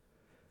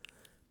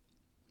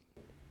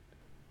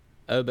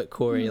Oh, but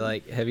Corey,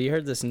 like, have you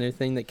heard this new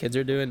thing that kids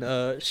are doing?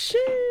 Sheesh.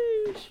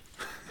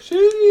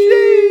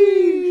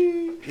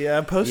 Yeah,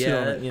 I posted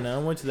on Yeah. it. I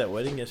went to that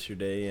wedding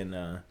yesterday, and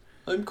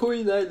I'm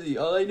Corey Lively.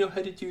 All I know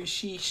how to do is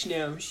sheesh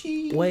now.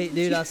 Sheesh. Wait,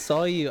 dude, I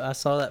saw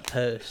that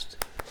post.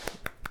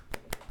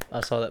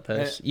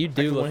 You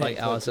do can look wait, like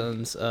look.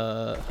 Allison's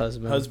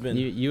husband.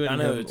 You I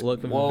and know, him it's-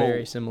 look Whoa,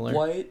 very similar.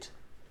 What?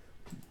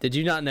 Did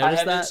you not I notice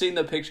haven't that? seen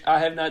the picture. I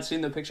have not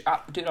seen the picture.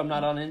 Dude, I'm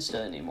not on Insta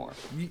anymore.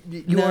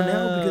 you are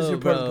now because you're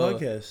part of bro.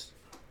 the podcast.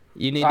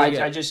 You need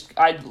to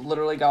I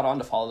literally got on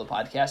to follow the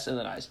podcast and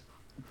then I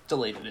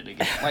deleted it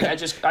again. Like I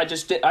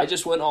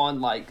just went on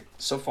like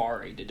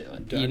Safari to do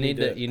it.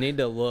 You need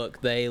to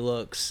look. They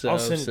look so I'll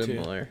send it to you.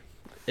 similar.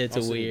 It's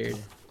I'll send it to weird.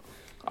 you.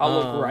 I'll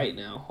look right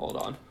now. Hold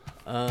on.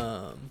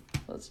 Um.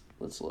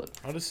 Let's look.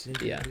 I'll just send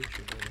you Yeah. a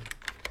picture. Bro.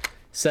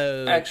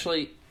 So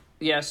Actually,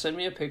 yeah, send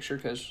me a picture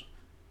because.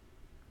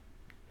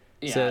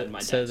 Yeah, my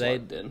dad's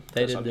logged in.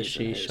 They 'cause did I'm the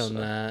using sheesh his, on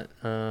that.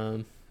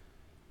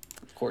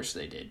 Of course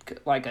they did.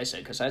 Like I said,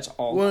 because that's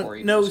all Well,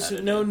 Corey no, knows how to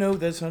do. no,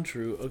 that's not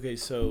true. Okay,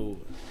 so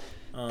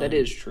That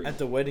is true. At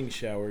the wedding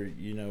shower,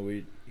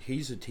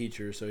 he's a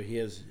teacher, so he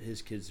has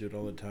his kids do it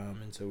all the time,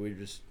 and so we're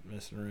just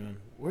messing around.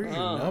 Where's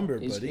your number,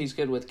 buddy? He's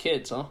good with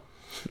kids, huh?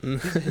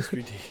 He's a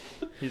history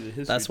teacher. He's a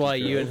history That's why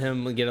teacher. you and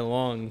him get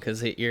along,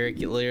 because you're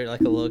like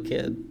a little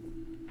kid.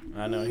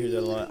 I know, I hear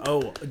that a lot.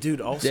 Oh,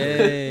 dude, also,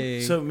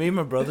 Dang. so me and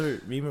my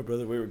brother, we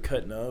were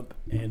cutting up,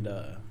 and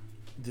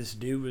this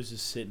dude was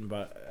just sitting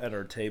at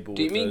our table.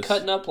 Do you with mean us.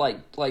 cutting up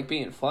like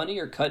being funny,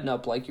 or cutting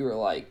up like you were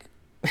like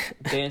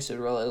dancing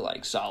really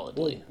like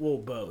solidly? Well,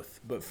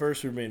 both. But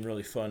first, we were being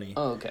really funny.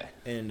 Oh, okay.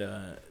 And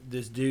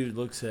this dude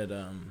looks at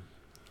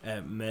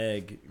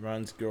Meg,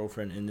 Ron's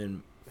girlfriend, and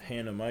then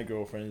Hannah, my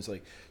girlfriend, is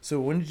like, "So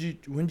when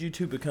did you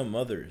two become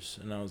mothers?"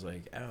 And I was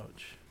like,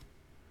 "Ouch,"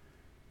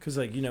 because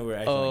we're acting like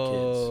kids.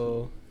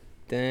 Oh,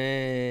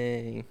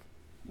 dang.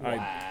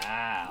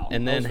 Wow.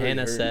 And I then was really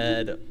Hannah hurt.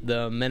 said,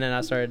 the minute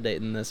I started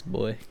dating this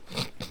boy.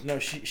 No,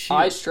 she.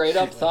 I straight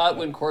up she- thought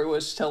when Corey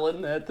was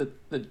telling that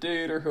the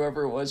dude or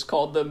whoever it was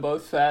called them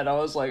both fat, I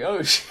was like,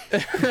 oh shit.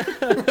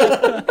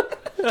 I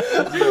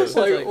was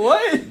like,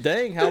 what?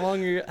 Dang, how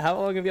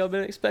long have y'all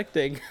been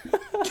expecting?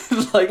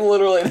 Like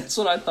literally, that's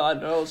what I thought.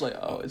 And I was like,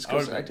 oh, it's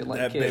because they're acting like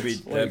that kids.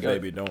 baby, Way to that go.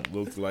 baby don't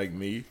look like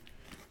me.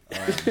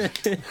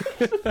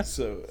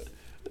 So,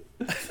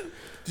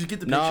 did you get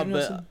the picture, Nah,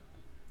 Nelson? but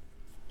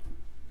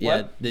yeah,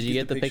 What? did you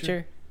get the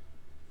picture?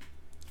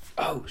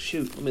 Oh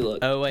shoot, let me look.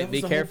 Oh wait, That was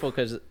be the whole- careful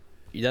because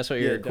that's what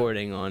Yeah, you're don't-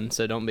 recording on,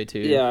 so don't be too.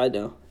 Yeah, I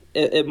know.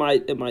 It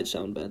might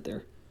sound bad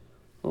there.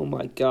 Oh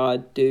my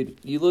god, dude,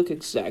 you look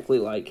exactly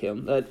like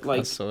him. That I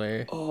like,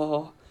 swear.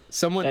 oh,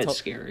 Someone that's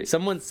scary.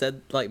 Someone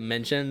said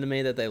mentioned to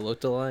me that they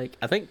looked alike.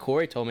 I think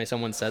Corey told me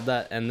someone said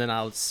that, and then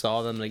I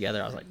saw them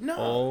together. I was like,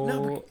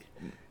 No,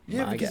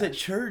 yeah, my because at gosh.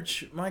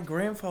 church, my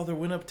grandfather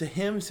went up to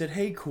him and said,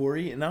 "Hey,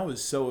 Corey," and I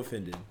was so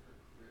offended.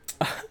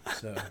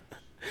 So,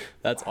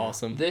 that's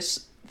awesome.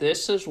 This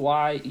is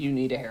why you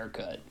need a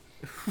haircut.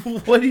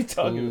 what are you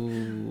talking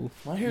Ooh. about?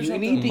 My hair's You not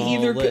need that to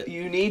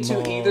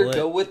Mullet. either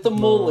go with the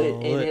mullet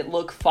and Mullet. it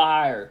look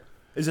fire,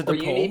 Is it or the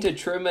you poll? need to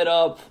trim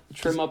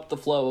up the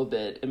flow a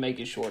bit and make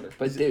it shorter.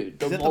 But dude,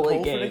 the is that the mullet poll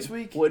for game next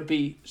week? would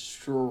be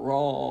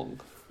strong.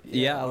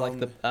 Yeah, I like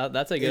the.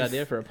 That's a good if-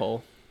 idea for a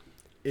poll.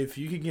 If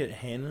you could get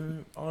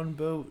Hannah on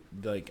boat,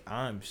 like,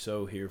 I'm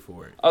so here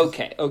for it.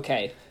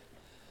 Okay.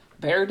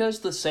 Bear does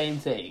the same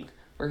thing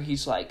where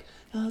he's like,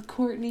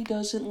 Courtney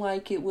doesn't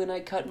like it when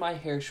I cut my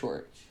hair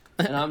short.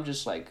 And I'm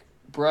just like,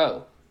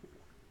 bro,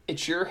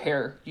 it's your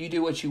hair. You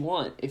do what you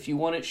want. If you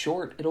want it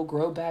short, it'll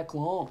grow back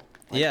long.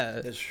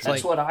 Yeah, That's true.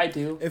 That's what I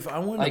do. If I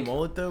want like, a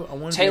mullet, though, I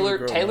want to be able to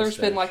grow a Taylor's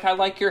been mustache. like, I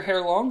like your hair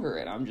longer.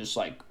 And I'm just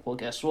like, well,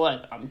 guess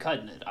what? I'm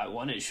cutting it. I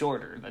want it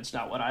shorter. That's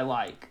not what I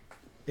like.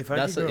 If I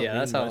That's could grow yeah, a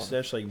that's big how-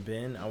 mustache like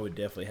Ben, I would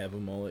definitely have a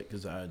mullet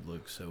because I'd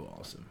look so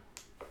awesome.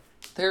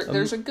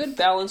 There's a good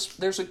balance.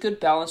 There's a good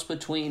balance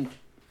between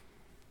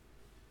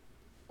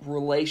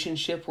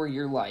relationship where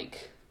you're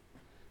like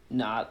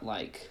not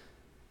like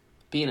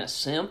being a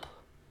simp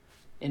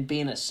and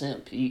being a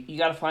simp. You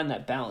got to find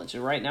that balance.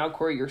 And right now,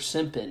 Corey, you're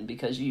simping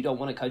because you don't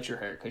want to cut your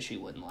hair because she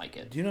wouldn't like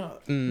it. Do you know?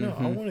 No,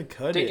 I want to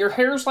cut Dude, it. your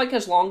hair's like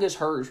as long as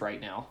hers right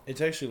now. It's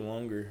actually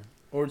longer,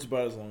 or it's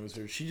about as long as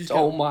hers. She just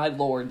Oh got, my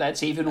lord,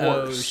 that's even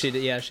Oh, worse. she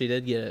did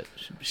get it.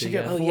 She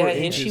got Oh 4 yeah, and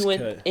inches she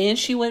went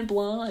cut.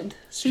 blonde,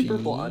 super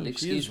blonde. She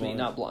Excuse is me,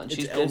 not blonde.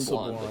 It's She's been Elsa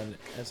blonde. blonde,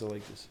 as I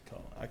like to call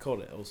it. I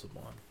called it Elsa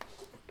blonde.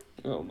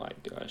 Oh my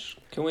gosh,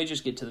 can we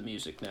just get to the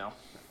music now?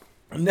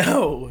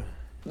 No.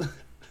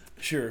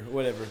 Sure,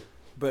 whatever.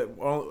 But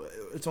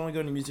it's only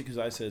going to music because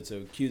I said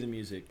so. Cue the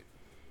music.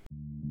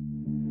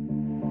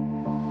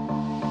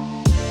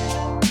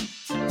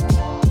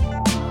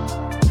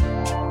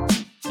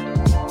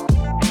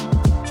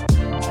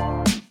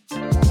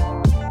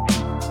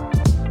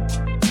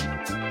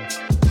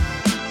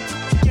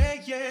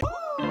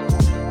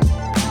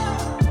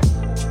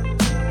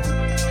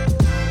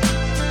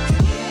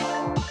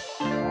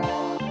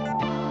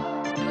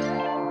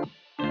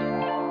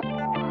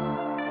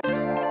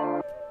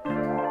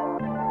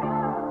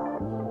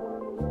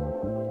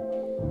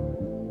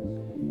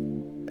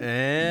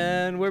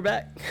 we're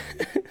back.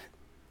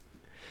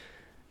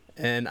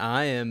 And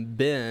I am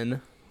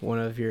Ben, one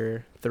of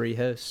your 3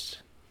 hosts.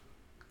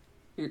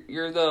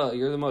 You're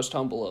the most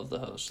humble of the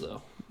hosts,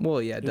 though.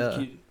 Well, yeah,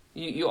 duh.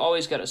 You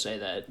always gotta say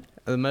that.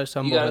 The most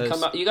humble You gotta host.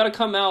 come out. You gotta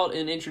come out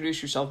and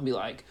introduce yourself and be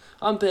like,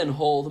 "I'm Ben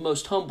Hull, the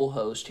most humble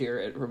host here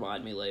at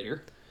Remind Me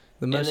Later."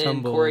 The most and then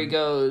humble. Corey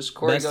goes,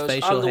 best "I'm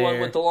facial the one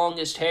hair. with the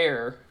longest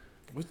hair."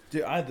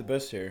 Dude, I have the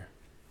best hair.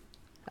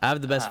 I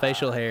have the best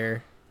facial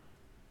hair.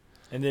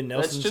 And then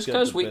That's Nelson's just got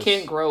because the we best-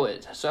 can't grow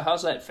it. So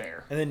how's that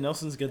fair? And then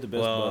Nelson's got the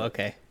best Well, butt.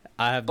 okay.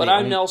 I have. But the I'm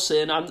only-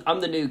 Nelson. I'm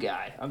the new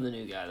guy.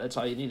 That's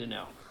all you need to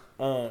know.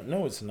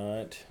 No, it's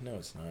not.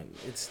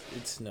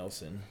 It's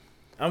Nelson.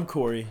 I'm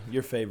Corey,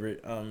 your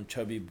favorite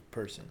chubby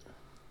person.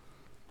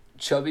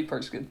 Chubby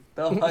person,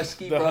 the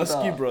husky The brother.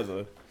 husky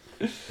brother.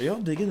 Are y'all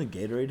digging the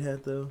Gatorade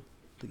hat though?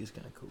 I think it's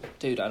kind of cool.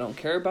 Dude, I don't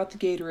care about the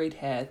Gatorade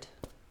hat.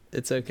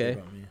 It's What okay.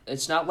 about me?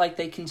 It's not like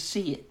they can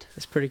see it.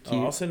 It's pretty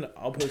cute.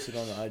 I'll post it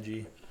on the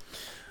IG.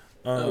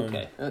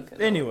 Okay.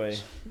 Anyway,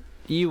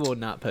 You will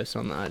not post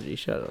on the IG.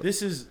 Shut up.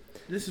 this is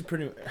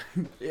pretty.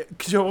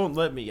 Cause y'all won't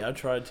let me. I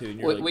tried to. And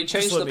you're like, We "Just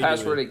changed let the me do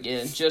password it."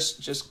 again,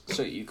 just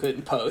so you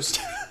couldn't post.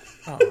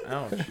 Oh,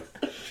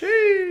 ouch.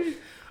 Shee.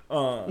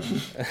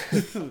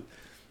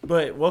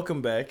 But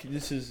welcome back.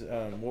 This is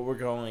what we're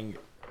calling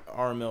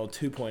RML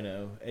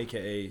 2.0,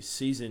 aka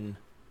Season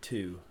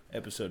 2,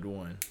 Episode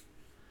 1.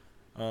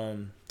 I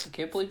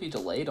can't believe you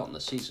delayed on the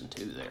season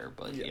 2 there,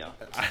 but yeah.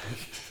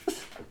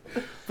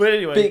 But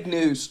anyway, Big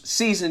news,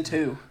 season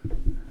 2.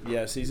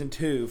 yeah, Season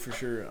 2 for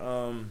sure.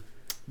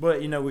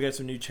 But we got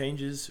some new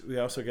changes. We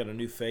also got a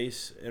new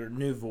face, or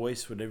new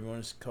voice, whatever you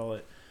want to call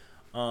it.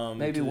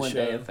 Maybe to the one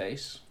day show. a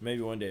face.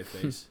 Maybe one day a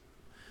face.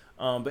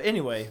 But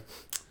anyway,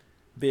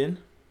 Ben.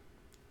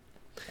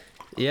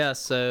 Yeah,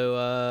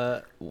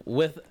 so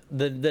with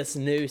this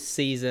new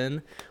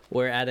season,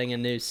 we're adding a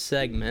new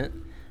segment,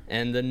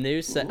 and the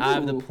new I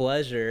have the Ooh.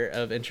 pleasure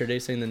of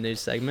introducing the new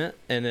segment,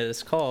 and it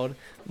is called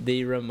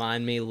the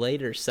Remind Me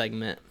Later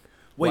segment.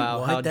 Wait, Wow,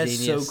 what? how That's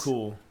genius. so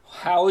cool.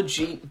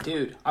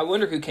 Dude, I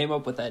wonder who came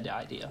up with that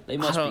idea. They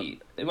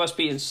must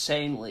be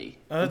insanely.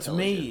 That's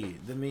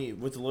intelligent. me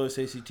with the lowest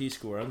ACT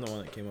score. I'm the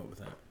one that came up with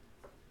that.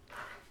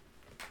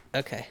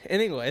 Okay.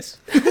 Anyways.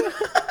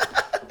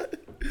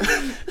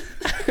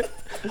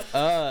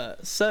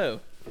 So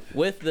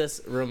with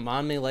this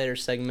Remind Me Later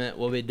segment,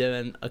 we'll be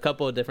doing a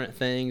couple of different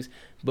things,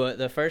 but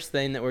the first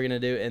thing that we're going to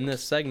do in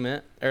this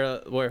segment,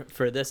 or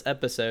for this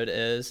episode,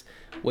 is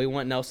we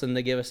want Nelson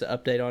to give us an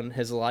update on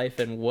his life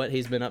and what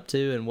he's been up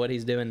to and what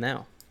he's doing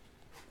now.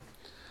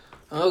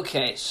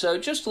 Okay, so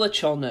just to let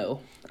y'all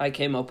know, I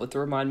came up with the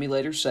Remind Me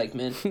Later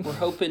segment. We're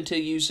hoping to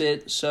use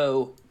it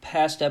so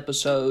past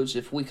episodes,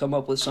 if we come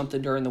up with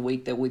something during the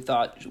week that we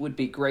thought would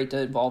be great to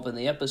involve in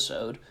the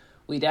episode,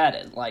 we'd add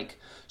it. Like,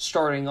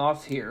 starting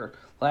off here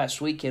last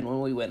weekend when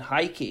we went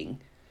hiking,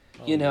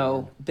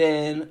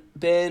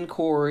 Ben,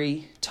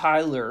 Corey,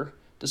 Tyler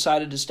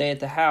decided to stay at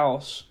the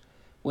house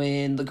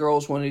when the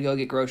girls wanted to go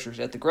get groceries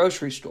at the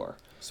grocery store.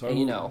 So And,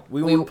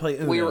 we want to play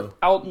Uno. we were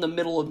out in the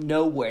middle of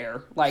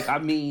nowhere. Like, I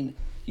mean,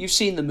 you've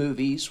seen the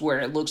movies where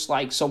it looks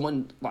like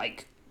someone,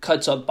 like,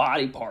 cuts up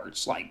body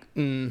parts. Like,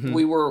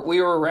 we were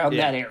around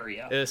that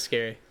area. It was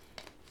scary.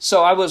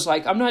 So I was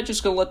like, I'm not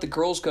just going to let the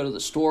girls go to the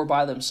store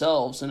by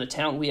themselves in a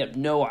town we have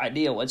no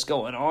idea what's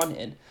going on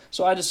in.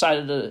 So I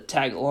decided to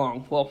tag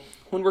along. Well,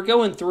 when we're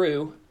going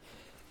through,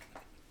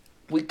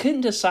 we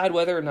couldn't decide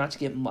whether or not to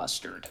get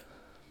mustard.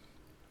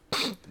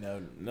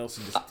 No,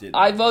 Nelson just did.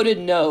 I voted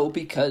no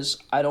because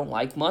I don't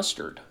like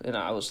mustard. And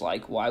I was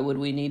like, why would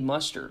we need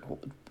mustard?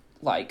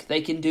 Like,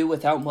 they can do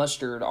without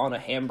mustard on a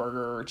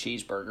hamburger or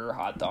cheeseburger or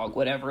hot dog,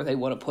 whatever they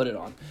want to put it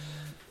on.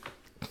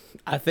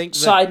 I think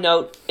Side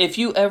note, if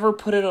you ever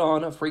put it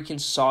on a freaking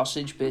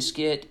sausage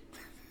biscuit,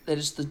 that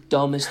is the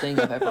dumbest thing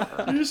I've ever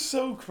heard. You're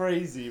so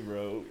crazy,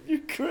 bro. You're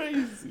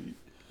crazy.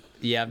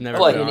 Yeah, I've never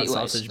But put on a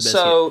sausage anyways,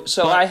 biscuit.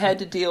 so I had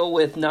to deal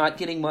with not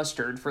getting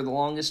mustard for the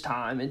longest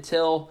time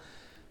until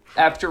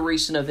after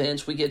recent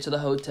events. We get to the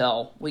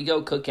hotel, we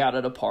go cook out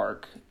at a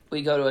park,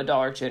 we go to a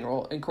Dollar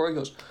General, and Corey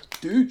goes,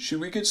 "Dude, should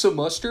we get some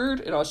mustard?"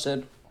 And I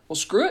said, "Well,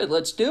 screw it,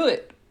 let's do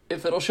it.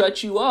 If it'll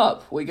shut you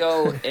up." We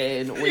go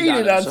and we You got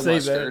did not some say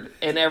mustard,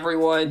 and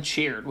everyone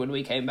cheered when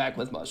we came back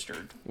with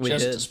mustard, We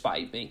just did. to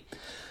spite me.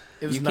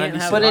 It was You can't 90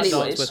 have But hot cents.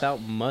 dogs anyways.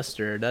 without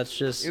mustard. That's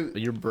just,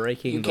 you're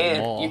breaking You the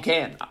law.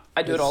 can.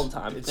 I do it all the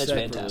time. It's That's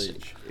sacrilege.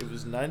 fantastic. It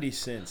was 90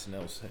 cents,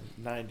 Nelson.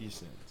 90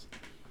 cents.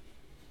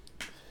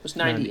 It was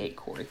 98,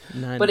 Corey.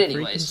 90 But freaking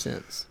anyways.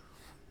 cents.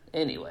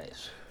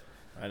 Anyways.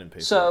 I didn't pay for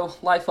it. So,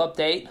 life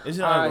update.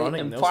 Isn't it I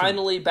ironic, am Nelson-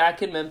 finally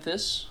back in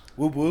Memphis.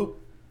 Whoop whoop.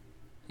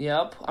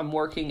 Yep, I'm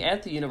working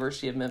at the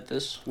University of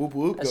Memphis Whoop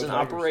whoop. as Go an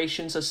Tigers.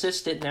 operations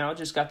assistant now.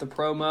 Just got the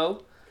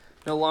promo.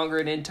 No longer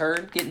an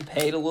intern. Getting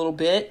paid a little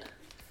bit.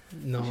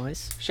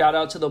 Nice. Shout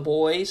out to the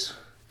boys.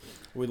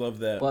 We love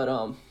that.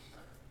 But,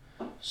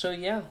 so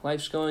yeah,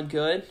 life's going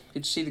good.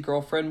 Get to see the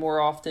girlfriend more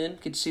often.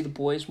 Get to see the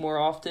boys more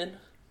often.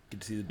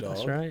 Get to see the dog.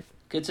 That's right.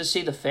 Get to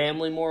see the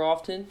family more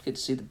often. Get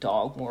to see the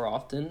dog more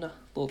often.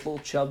 Little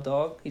chub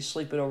dog. He's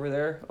sleeping over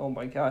there. Oh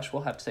my gosh,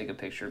 we'll have to take a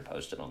picture and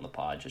post it on the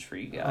pod just for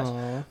you guys.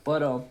 Aw.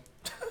 But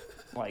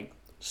like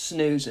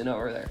snoozing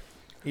over there.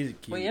 He's a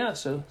cute. Well, yeah.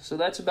 So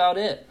that's about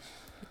it.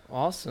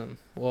 Awesome.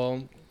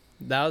 Well,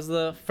 that was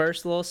the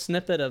first little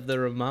snippet of the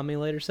Remind Me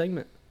Later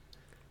segment.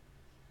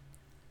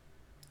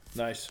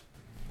 Nice.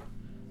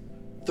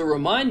 The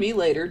Remind Me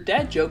Later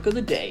Dad Joke of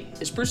the Day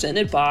is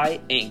presented by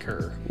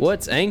Anchor.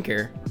 What's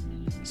Anchor?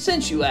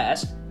 Since you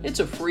asked, it's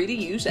a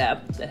free-to-use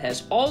app that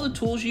has all the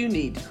tools you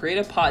need to create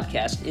a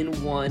podcast in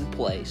one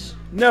place.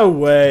 No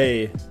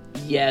way.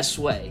 Yes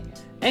way.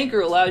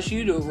 Anchor allows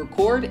you to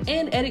record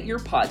and edit your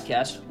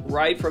podcast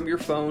right from your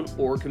phone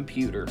or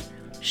computer.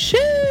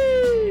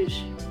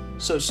 Sheesh!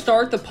 So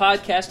start the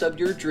podcast of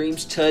your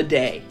dreams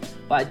today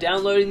by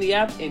downloading the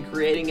app and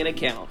creating an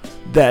account.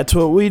 That's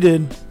what we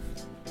did.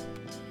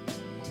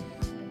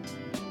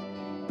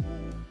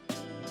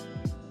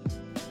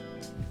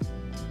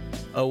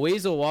 A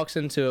weasel walks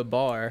into a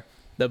bar.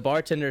 The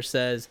bartender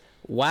says,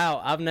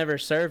 "Wow, I've never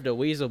served a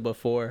weasel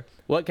before.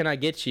 What can I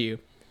get you?"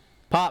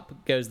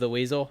 "Pop," goes the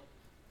weasel.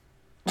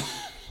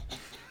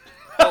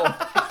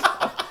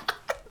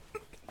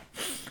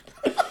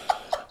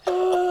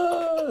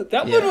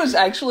 That one was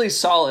actually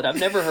solid. I've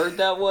never heard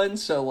that one,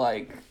 so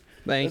like...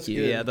 Thank That's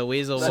you. good. Yeah, the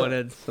weasel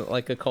wanted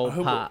like a cold I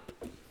hope pop.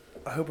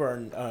 I hope our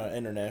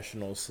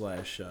international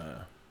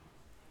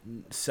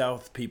 /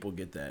 South people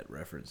get that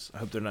reference. I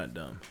hope they're not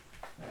dumb.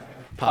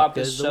 Pop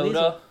goes is the weasel.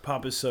 soda.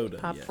 Pop is soda.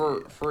 Pop yeah.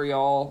 For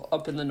y'all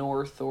up in the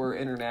north or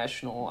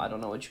international, I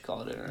don't know what you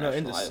call it international.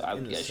 in the- I in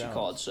would the guess you South.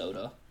 call it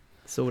soda.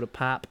 Soda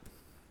pop.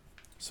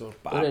 So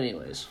But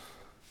anyways.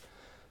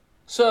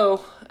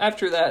 So,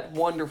 after that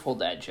wonderful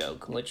dad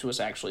joke, which was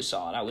actually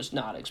solid, I was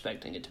not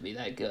expecting it to be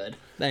that good.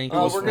 Thank you.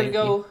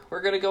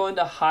 We're gonna go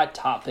into hot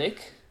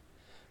topic,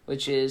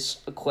 which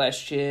is a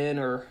question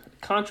or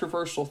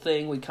controversial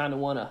thing we kind of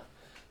want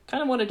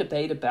to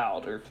debate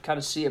about or kind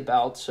of see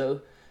about.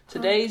 So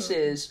today's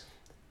is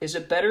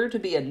it better to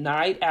be a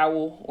night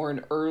owl or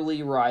an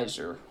early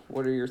riser?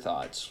 What are your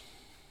thoughts?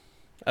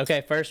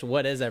 Okay, first,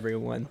 what is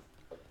everyone?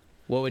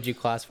 What would you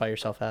classify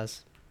yourself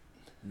as?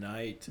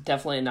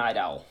 Definitely a night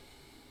owl.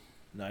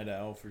 Night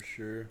owl for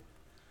sure.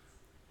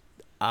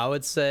 I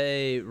would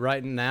say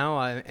right now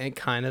I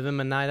kind of am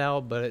a night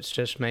owl, but it's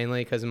just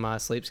mainly because my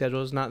sleep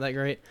schedule is not that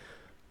great.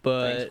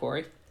 But Thanks,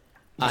 Corey.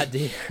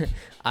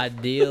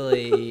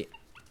 ideally,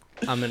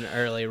 I'm an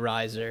early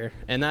riser,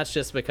 and that's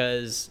just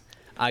because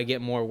I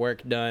get more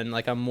work done.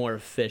 Like, I'm more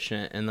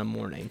efficient in the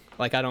morning.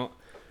 Like, I don't,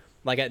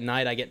 like at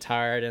night I get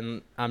tired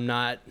and I'm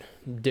not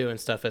doing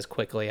stuff as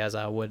quickly as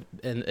I would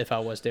if I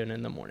was doing it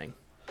in the morning.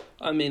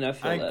 I mean, I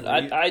feel that.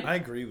 I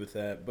agree with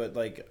that, but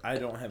like I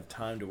don't have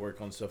time to work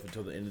on stuff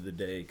until the end of the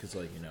day because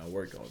like I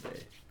work all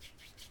day.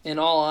 In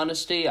all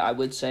honesty, I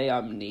would say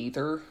I'm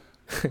neither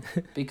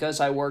because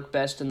I work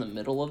best in the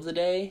middle of the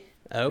day.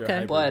 Okay.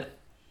 Right. But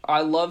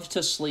I love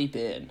to sleep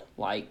in.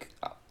 Like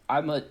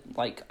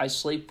I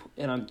sleep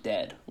and I'm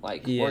dead.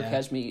 Like work Yeah.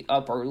 has me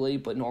up early,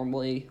 but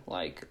normally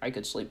like I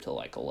could sleep till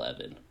like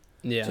 11,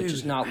 Yeah. which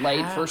is not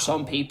late for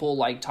some people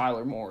like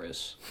Tyler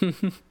Morris.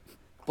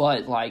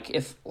 But like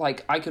if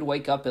like I could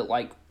wake up at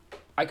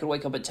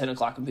 10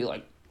 o'clock and be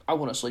like, I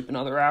want to sleep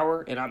another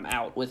hour, and I'm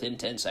out within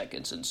 10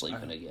 seconds and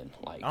sleeping again.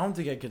 Like I don't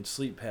think I can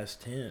sleep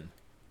past 10.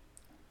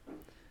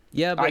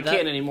 Yeah, but I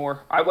can't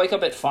anymore. I wake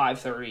up at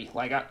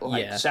 5:30.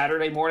 Yeah.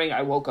 Saturday morning,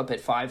 I woke up at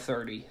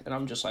 5:30, and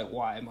I'm just like,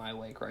 why am I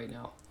awake right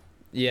now?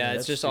 Yeah, Yeah, it's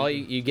that's just all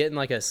stupid. you get in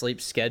like a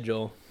sleep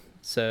schedule,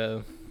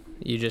 so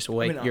you just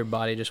wake your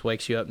body just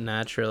wakes you up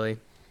naturally.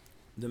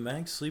 The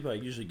max sleep I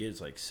usually get is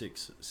like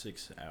 6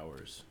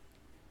 hours.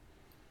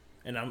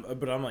 And I'm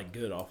like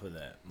good off of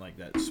that, like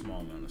that small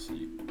amount of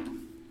sleep.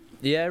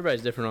 Yeah,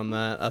 everybody's different on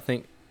that. I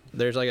think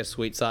there's like a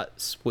sweet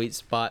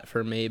spot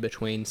for me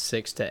between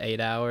 6 to 8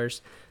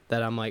 hours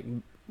that I'm like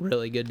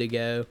really good to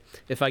go.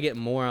 If I get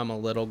more, I'm a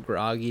little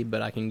groggy,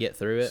 but I can get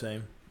through it.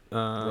 Same.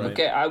 Um, Right.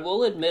 Okay, I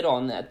will admit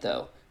on that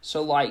though.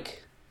 So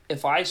like,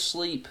 if I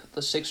sleep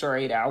the 6 or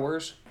 8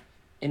 hours,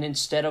 and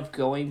instead of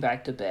going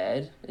back to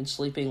bed and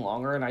sleeping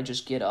longer, and I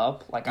just get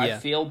up, like I Yeah.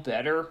 feel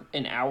better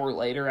an hour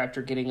later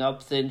after getting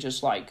up than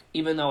just like,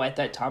 even though at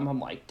that time I'm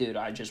like, dude,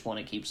 I just want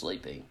to keep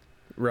sleeping.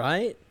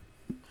 Right?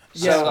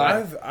 Yeah, So, I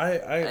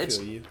it's-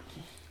 feel you.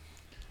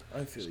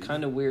 I feel you.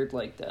 Kind of weird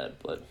like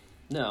that, but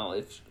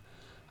no,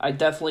 I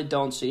definitely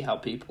don't see how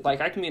people like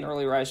I can be an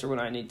early riser when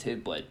I need to,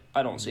 but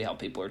I don't see how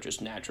people are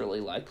just naturally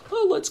like,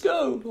 oh, let's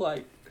go.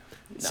 Like,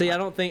 See, nah. I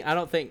don't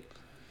think.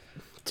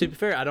 To be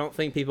fair, I don't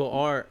think people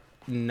are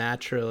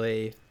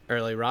naturally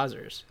early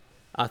risers.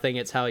 I think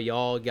it's how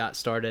y'all got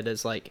started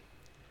as like,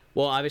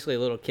 well, obviously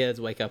little kids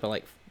wake up at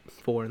like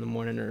 4 in the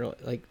morning or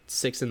like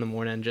 6 in the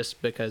morning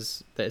just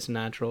because it's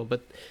natural,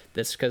 but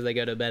that's because they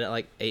go to bed at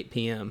like 8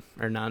 p.m.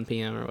 or 9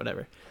 p.m. or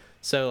whatever.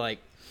 So like,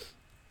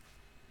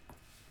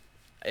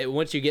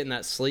 once you get in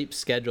that sleep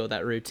schedule,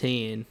 that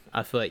routine,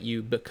 I feel like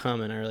you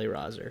become an early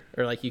riser,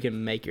 or like you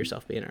can make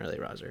yourself be an early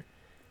riser.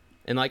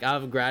 And like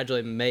I've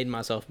gradually made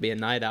myself be a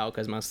night owl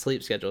because my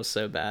sleep schedule is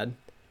so bad.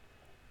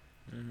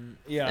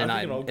 Yeah, And I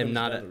think it all I am comes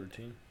not down a- to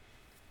routine.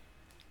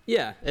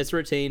 Yeah, it's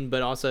routine,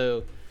 but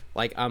also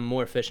like I'm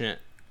more efficient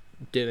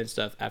doing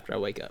stuff after I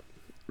wake up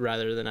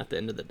rather than at the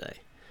end of the day.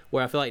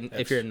 Where I feel like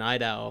if you're a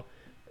night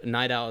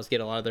owls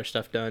get a lot of their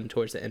stuff done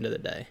towards the end of the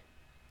day.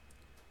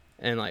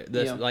 And like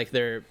this, Yeah. like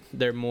they're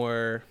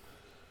more.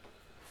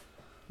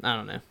 I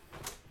don't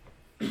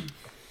know.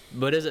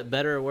 But is it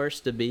better or worse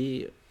to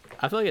be?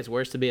 I feel like it's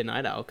worse to be a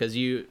night owl because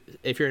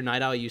if you're a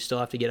night owl, you still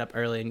have to get up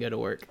early and go to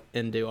work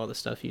and do all the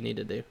stuff you need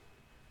to do.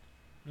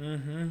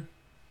 Mm-hmm.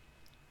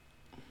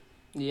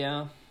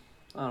 Yeah,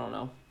 I don't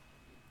know.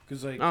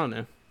 Because like, I don't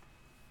know.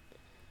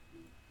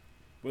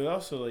 but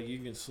also like you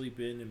can sleep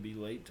in and be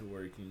late to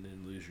work and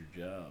then lose your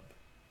job.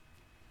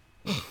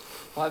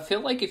 Well, I feel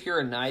like if you're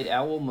a night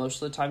owl,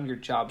 most of the time your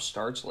job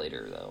starts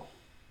later, though.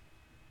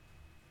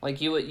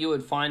 Like you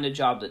would find a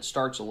job that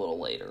starts a little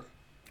later.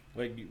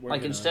 Like you Like,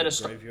 working instead on of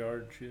a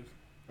graveyard shift,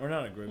 or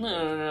not a No, graveyard.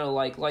 no, no, no.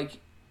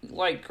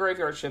 Like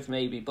graveyard shift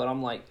maybe, but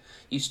I'm like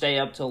you stay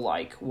up till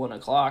like 1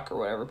 o'clock or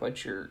whatever,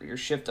 but your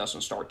shift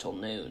doesn't start till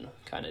noon,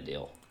 kind of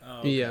deal. Oh,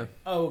 okay. Yeah.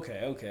 Oh,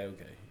 okay.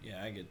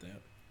 Yeah, I get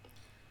that.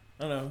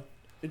 I don't know.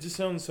 It just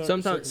sounds so.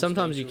 Sometimes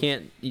you circumstantial.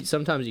 can't.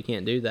 Sometimes you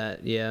can't do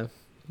that. Yeah,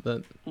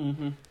 but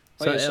Mm-hmm.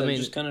 So, Like I said, I it mean-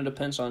 just kind of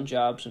depends on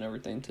jobs and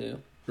everything too.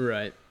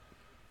 right.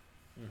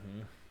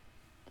 Mm-hmm.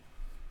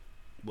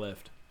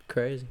 Left.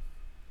 Crazy.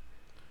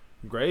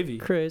 Gravy.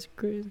 Crazy.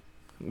 Oh,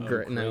 No, I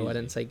crazy.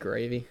 didn't say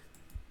gravy.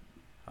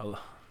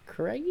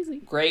 Crazy.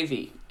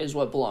 Gravy is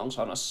what belongs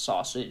on a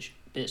sausage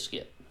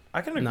biscuit,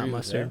 I can agree Not with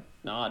mustard.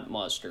 not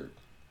mustard.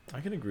 that.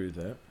 I can agree with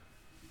that.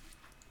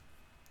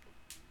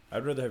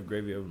 I'd rather have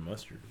gravy over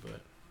mustard,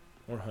 but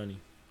or honey.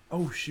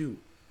 Oh shoot.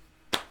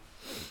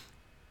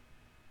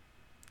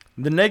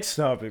 The next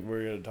topic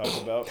we're going to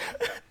talk about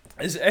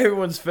is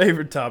everyone's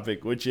favorite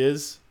topic, which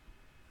is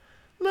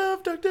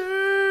Love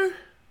Doctor.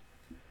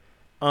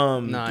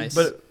 Nice.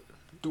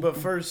 But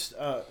first,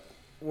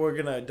 we're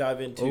gonna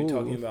dive into Ooh,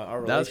 talking about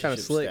our that was kinda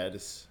relationship slick.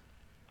 status.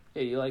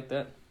 Yeah, you like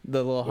that? The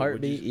little would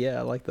heartbeat. you- Yeah,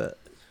 I like that.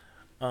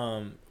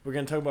 We're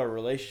gonna talk about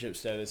relationship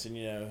status,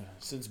 and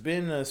since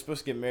Ben is supposed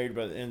to get married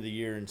by the end of the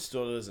year and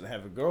still doesn't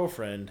have a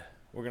girlfriend,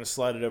 we're gonna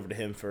slide it over to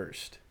him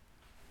first.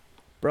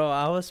 Bro,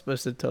 I was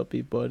supposed to tell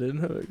people I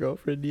didn't have a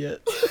girlfriend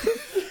yet.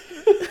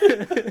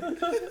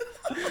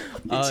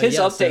 It's his yeah,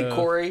 update, so-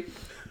 Corey.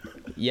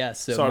 Yeah,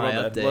 so Sorry my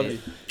about that. update.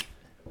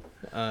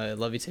 Love you.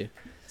 Love you too.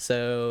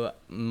 So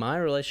my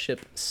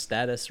relationship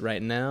status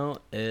right now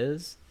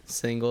is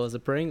single as a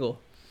Pringle,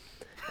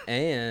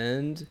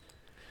 and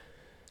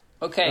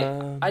Okay,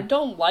 Um, I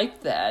don't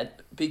like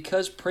that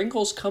because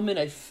Pringles come in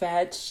a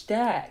fat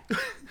stack.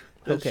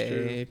 That's okay,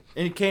 true.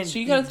 And you can't. So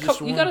you eat gotta just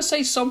you one. gotta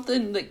say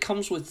something that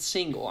comes with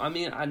single. I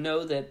mean, I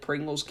know that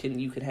Pringles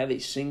you can have a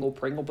single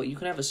Pringle, but you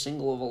can have a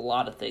single of a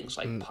lot of things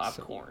like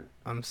popcorn.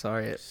 I'm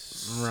sorry, it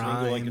Single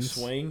rhymes. like a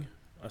swing.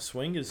 A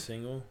swing is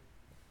single.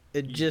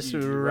 It just you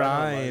run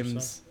out by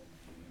rhymes.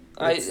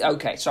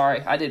 Okay,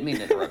 sorry, I didn't mean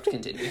to interrupt.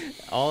 Continue.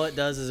 All it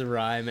does is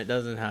rhyme. It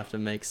doesn't have to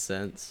make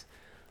sense.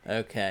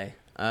 Okay.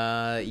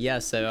 Yeah,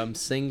 so I'm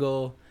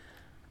single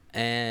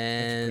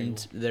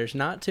and there's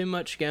not too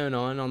much going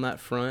on that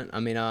front. I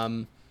mean,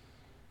 I'm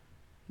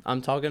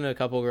talking to a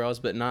couple girls,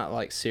 but not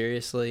like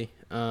seriously.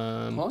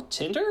 Well,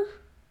 Tinder,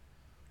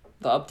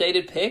 the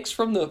updated pics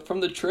from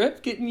the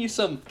trip, getting you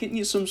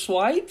some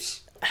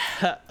swipes.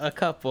 A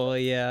couple,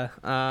 yeah.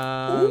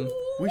 Ooh.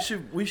 We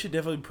should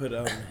definitely put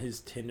his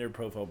Tinder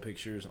profile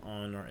pictures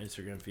on our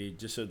Instagram feed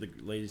just so the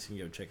ladies can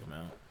go check them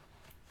out.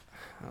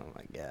 Oh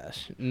my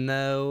gosh.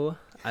 No,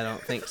 I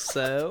don't think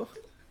so.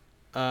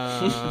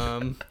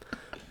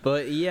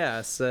 But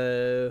yeah,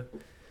 so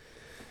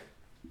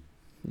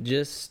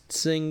just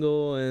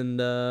single and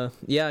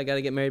yeah, I got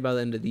to get married by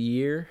the end of the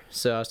year.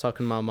 So I was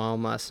talking to my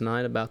mom last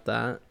night about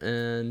that,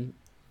 and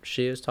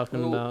she was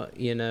talking Ooh. about,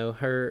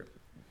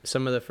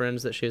 some of the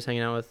friends that she was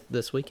hanging out with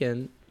this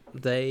weekend,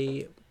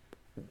 they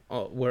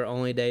were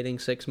only dating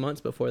 6 months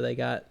before they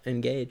got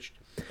engaged.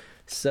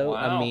 So,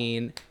 I Wow.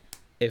 mean,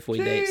 if we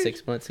date Sheesh.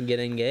 6 months and get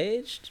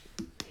engaged,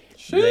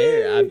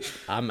 there,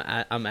 I'm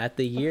at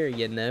the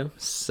year,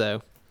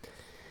 So,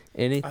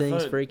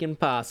 anything's thought- freaking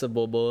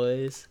possible,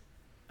 boys.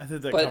 I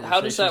think that. But how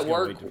does that conversation's gonna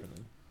work? be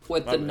differently.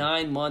 With My the bad.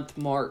 9-month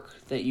mark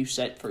that you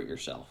set for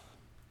yourself.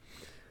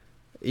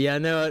 Yeah,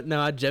 no,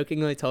 I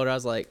jokingly told her, I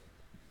was like,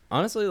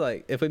 honestly,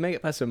 like, if we make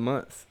it past a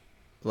month,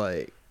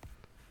 like,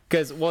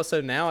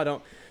 so now I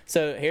don't,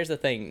 so here's the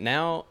thing,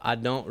 now I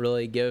don't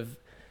really give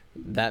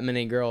that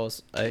many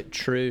girls a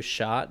true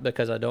shot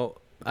because I don't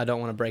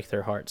want to break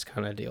their hearts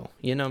kind of deal.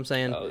 You know what I'm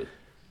saying? Oh, You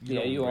yeah,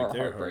 don't you break are a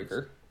their heartbreaker.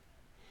 hearts.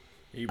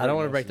 You I don't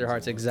want to break Nelson's their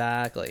hearts, one.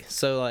 exactly.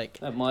 So, like,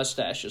 That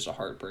mustache is a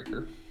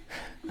heartbreaker.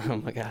 oh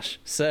my gosh.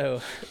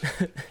 So,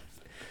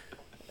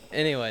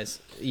 anyways,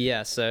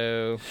 yeah,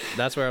 so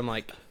that's where I'm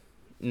like,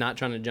 not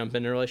trying to jump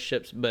into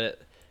relationships, but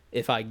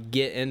if I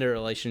get into a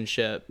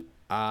relationship,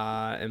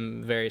 I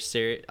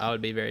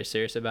would be very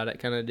serious about it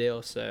kind of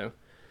deal. So,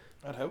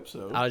 I'd hope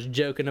so. I was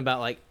joking about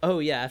like, oh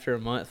yeah, after a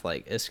month,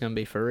 like it's gonna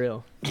be for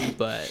real.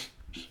 But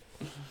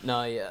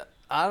no, yeah,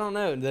 I don't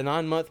know. The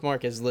 9-month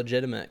mark is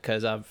legitimate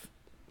because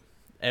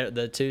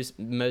the two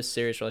most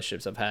serious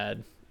relationships I've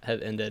had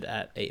have ended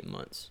at 8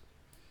 months.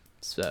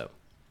 So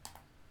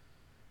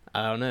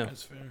I don't know.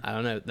 That's fair. I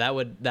don't know.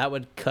 That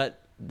would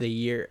cut the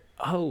year.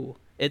 Oh,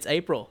 it's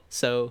April,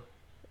 so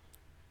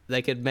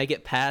they could make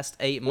it past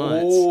 8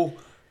 months. Oh,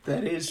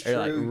 that is Or, true.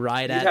 like,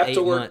 right You'd at have 8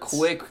 to work months.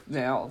 quick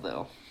now,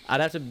 though. I'd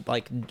have to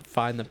like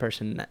find the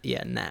person.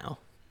 Now.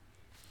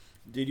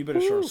 Dude, you better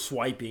start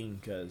swiping,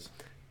 because...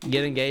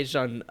 Get engaged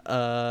on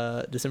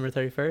December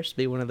 31st.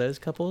 Be one of those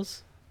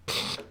couples.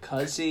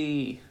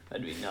 Cuzzy.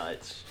 That'd be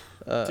nuts.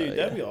 Dude,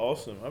 that'd be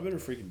awesome. I better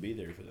freaking be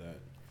there for that.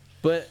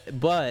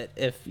 But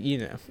if you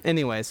know,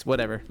 anyways,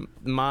 whatever.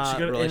 My She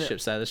gotta-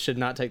 relationship status should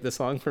not take this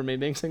long for me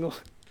being single.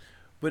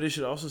 But it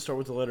should also start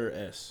with the letter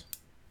S.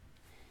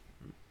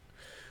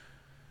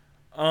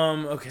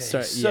 Okay,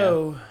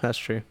 so... That's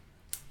true.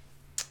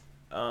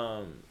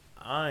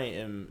 I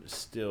am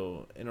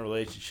still in a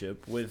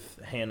relationship with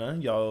Hannah.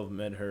 Y'all have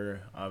met her,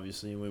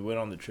 obviously. We went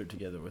on the trip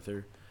together with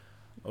her.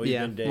 We've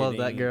been dating. Love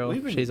that girl.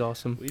 We've been- She's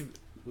awesome.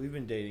 We've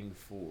been dating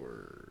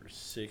for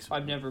 6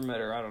 months. I've never met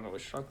her. I don't know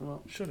what you're talking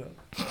about. Shut up.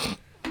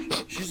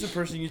 She's the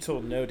person you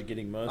told no to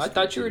getting most. I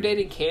thought you were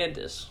dating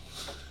Candace.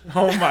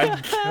 Oh my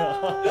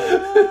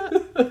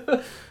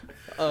god.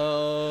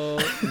 Oh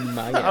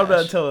my gosh. I'm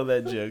not telling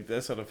that joke.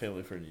 That's not a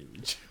family friendly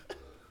joke.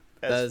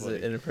 That is funny.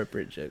 an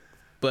inappropriate joke.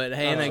 But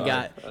Hannah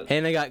sorry.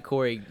 Hannah got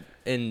Corey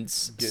in Good.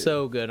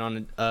 so good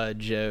on a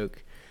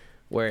joke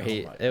where Oh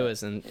he my it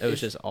God. was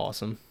just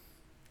awesome.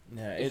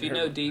 Yeah, If it you hurt-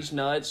 know D's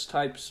nuts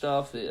type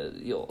stuff,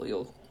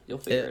 you'll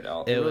figure it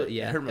out. It really- was it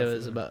yeah. hurt my It was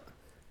feelings. about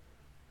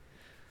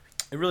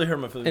It really hurt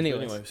my feelings. But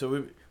Anyways. anyway,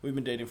 so we've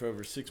been dating for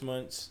over 6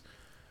 months.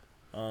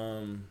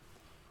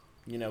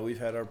 You know, we've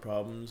had our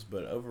problems,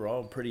 but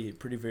overall, pretty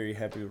very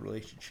happy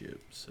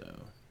relationship. So,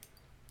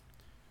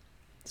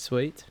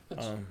 sweet.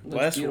 That's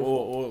last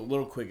beautiful.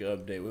 little quick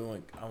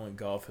update. I went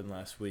golfing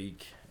last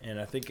week, and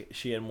I think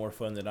she had more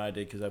fun than I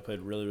did because I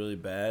played really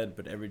bad.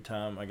 But every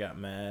time I got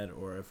mad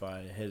or if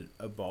I hit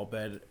a ball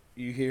bad,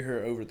 you hear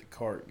her over the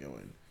cart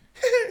going.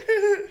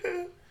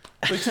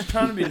 Like she's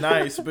trying to be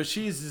nice, but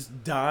she's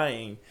just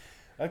dying.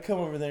 I come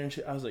over there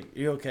and I was like,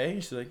 "You okay?"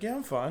 And she's like, "Yeah,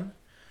 I'm fine."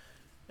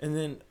 And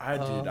then I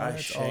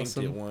that's shanked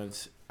it awesome.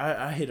 once.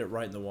 I hit it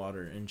right in the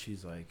water, and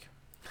she's like,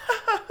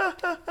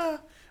 I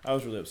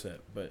was really upset,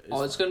 but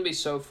It's gonna be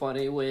so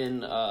funny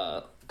when,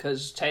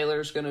 because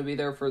Taylor's gonna be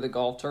there for the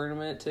golf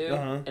tournament too,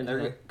 and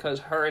because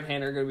her and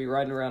Hannah are gonna be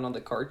riding around on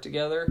the cart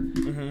together.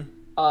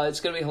 It's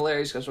gonna be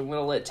hilarious because I'm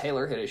gonna let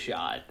Taylor hit a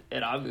shot,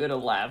 and I'm gonna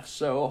laugh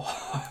so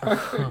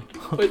hard,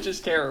 which is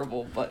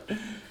terrible. But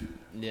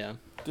Yeah.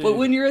 but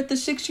when you're at the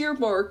 6-year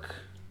mark,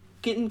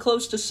 getting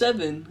close to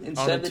 7, and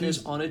On a 7 is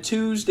Tuesday. on a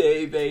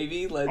Tuesday,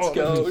 baby. Let's Oh.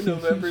 go,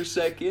 November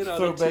 2nd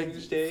on a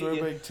Tuesday.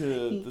 Throwback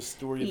to the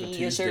story of a Yes,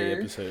 Tuesday sir.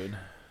 episode.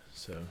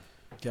 So,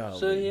 golly.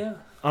 So yeah.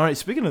 All right.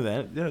 Speaking of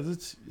that, yeah,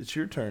 it's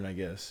your turn, I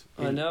guess.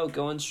 I know,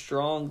 going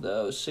strong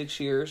though. 6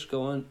 years,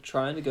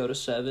 trying to go to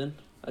 7.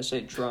 I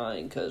say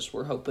trying because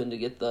we're hoping to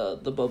get the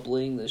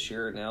bubbling this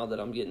year now that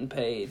I'm getting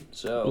paid.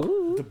 So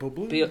Ooh. The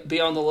bubble. be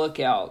on the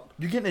lookout.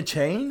 You're getting a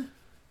chain?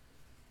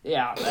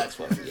 Yeah, that's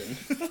what I'm getting.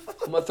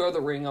 I'm gonna throw the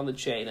ring on the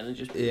chain and then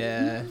just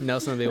Yeah.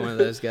 Nelson will be one of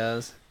those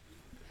guys.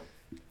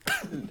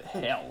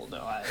 hell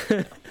no.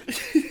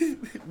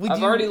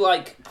 I've already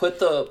like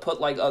put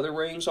like other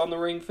rings on the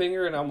ring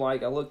finger, and I'm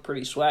like I look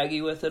pretty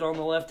swaggy with it on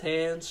the left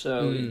hand.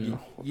 So You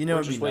know,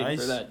 we're it'd just be waiting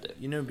nice. for that day.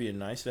 You know, it'd be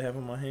nice to have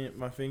on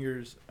my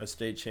fingers a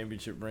state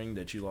championship ring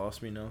that you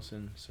lost me,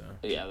 Nelson. So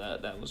Yeah,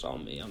 that was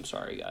on me. I'm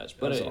sorry, guys.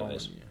 But that's all on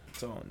anyways, you.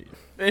 It's all on you.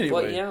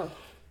 Anyway, but yeah.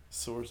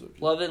 source of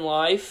Loving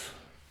life.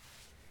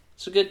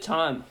 It's a good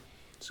time.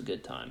 It's a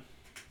good time.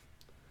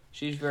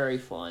 She's very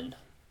fun.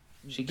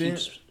 She Ben-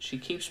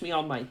 keeps me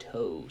on my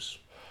toes.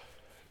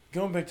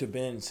 Going back to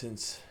Ben,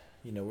 since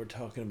we're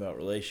talking about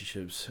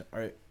relationships. All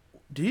right,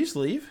 do you just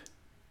leave?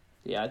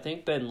 Yeah, I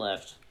think Ben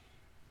left.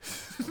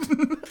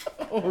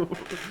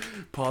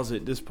 Pause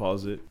it. Just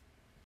pause it.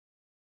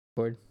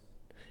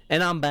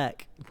 And I'm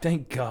back.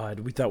 Thank God.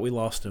 We thought we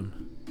lost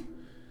him.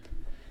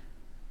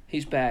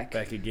 He's back.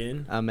 Back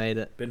again. I made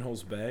it. Ben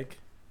Hole's back.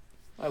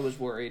 I was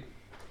worried.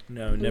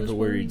 No, never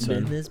worried,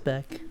 son. Ben is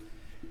back.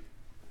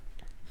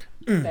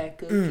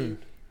 Back again.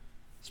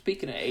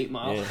 Speaking of 8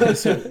 Mile. Yeah,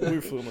 so we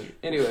were feeling like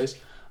Anyways,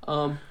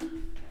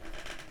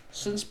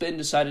 since Ben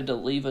decided to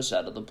leave us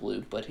out of the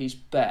blue, but he's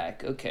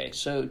back. Okay,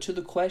 so to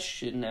the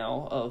question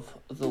now of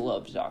the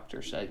Love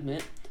Doctor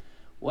segment.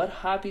 What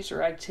hobbies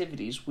or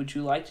activities would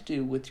you like to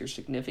do with your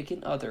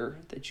significant other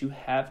that you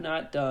have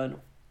not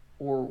done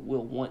or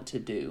will want to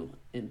do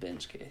in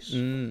Ben's case?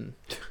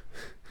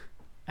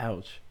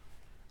 ouch.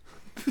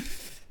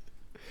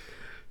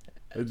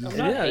 I'm not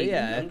hating,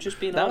 I'm just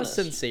being That honest.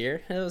 was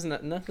sincere. It was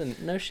nothing.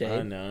 No I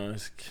shade. know.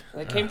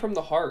 That came from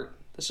the heart.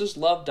 This is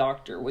Love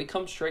Doctor. We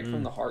come straight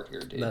from the heart here,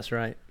 dude. That's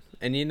right.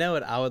 And you know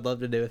what I would love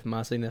to do with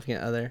my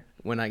significant other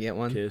when I get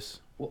one? Kiss.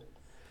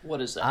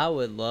 What is that? I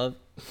would love.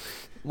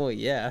 Well,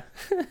 yeah.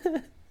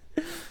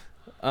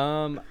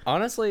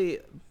 Honestly,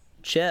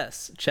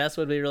 chess. Chess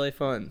would be really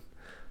fun.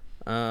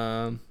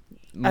 Out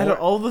More, of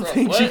all the Bro,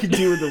 things you what? could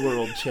do in the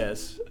world,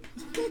 chess.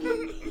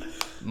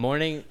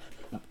 morning,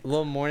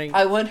 little morning.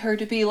 I want her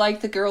to be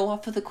like the girl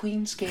off of the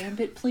Queen's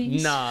Gambit,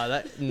 please.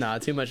 Nah,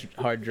 too much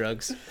hard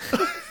drugs.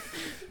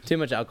 Too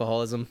much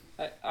alcoholism.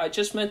 I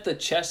just meant the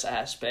chess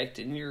aspect,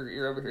 and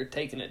you're over here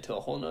taking it to a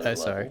whole nother Oh,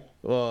 level. sorry.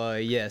 Well,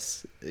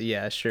 yes.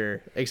 Yeah,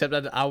 sure. Except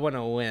I want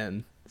to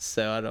win,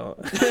 so I don't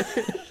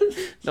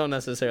don't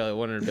necessarily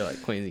want her to be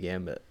like Queen's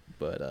Gambit.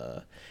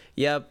 But,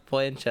 yeah,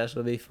 playing chess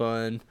would be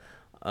fun.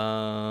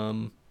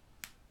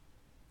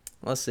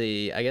 Let's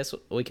see. I guess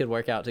we could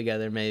work out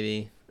together,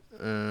 maybe.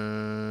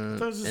 That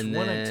was just And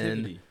one then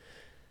activity.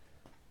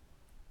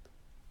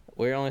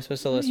 we're only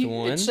supposed to list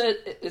one.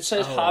 It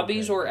says Oh,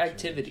 hobbies okay. or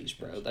activities,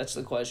 bro. That's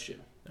the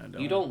question.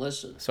 You don't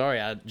listen. Sorry,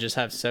 I just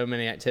have so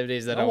many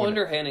activities that I No want.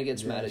 wonder Hannah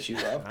gets mad at you,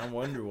 bro. I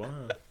wonder why.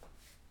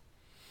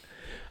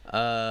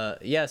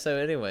 Yeah. So,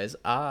 anyways,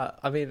 I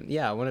mean,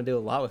 yeah, I want to do a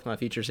lot with my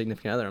future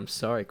significant other. I'm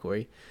sorry,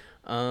 Corey.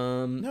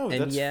 No,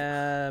 and that's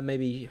yeah,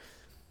 maybe.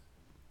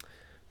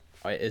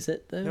 Alright, is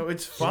it though? No,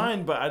 it's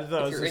fine, but I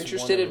thought it If was you're just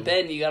interested one in of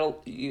Ben,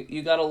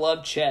 you gotta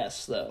love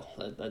chess, though.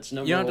 That's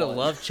number You don't one. have to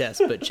love chess,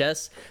 but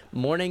chess,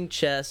 morning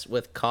chess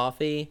with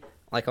coffee,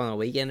 like on a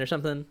weekend or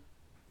something.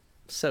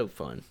 So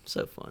fun,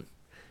 so fun.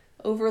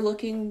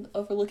 overlooking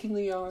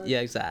the yard. Yeah,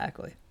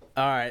 exactly.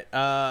 All right,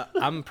 I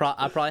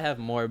probably have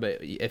more, but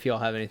if y'all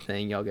have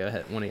anything, y'all go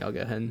ahead. One of y'all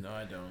go ahead. No,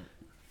 I don't.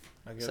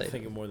 I gotta Say-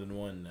 think of more than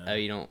one now. Oh,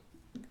 you don't.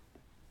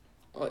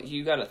 Well,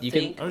 you gotta You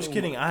can- think. I'm just Oh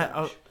kidding. my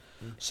gosh.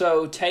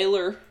 So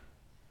Taylor,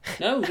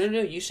 no.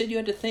 You said you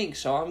had to think,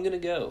 so I'm gonna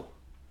go.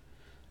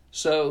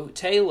 So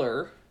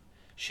Taylor,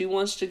 she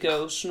wants to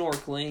go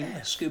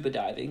snorkeling, scuba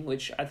diving,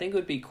 which I think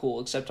would be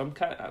cool. Except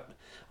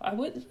I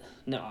wouldn't.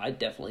 No, I'd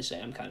definitely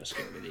say I'm kind of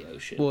scared of the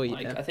ocean. Well,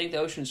 Like yeah. I think the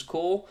ocean's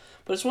cool,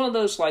 but it's one of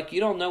those like you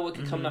don't know what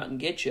could come out and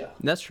get you.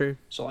 That's true.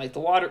 So like the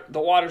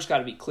water's got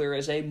to be clear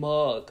as a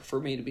mug for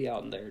me to be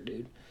out in there,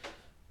 dude.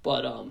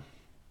 But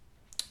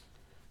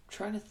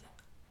trying to,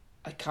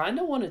 I kind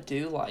of want to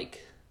do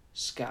like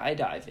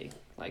skydiving,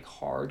 like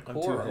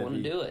hardcore. I want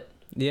to heavy. do it.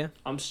 Yeah.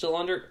 I'm still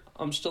under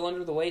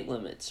the weight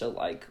limit, so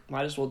like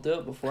might as well do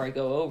it before I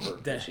go over.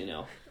 'Cause, you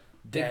know,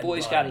 big Dad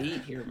boys bod. got to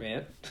eat here,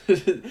 man.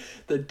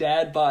 The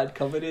dad bod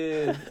coming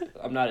in.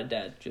 I'm not a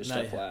dad, just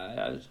Not yet.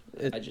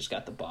 FYI. I just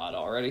got the bod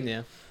already.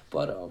 Yeah.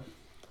 But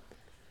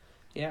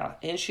yeah,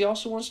 and she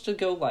also wants to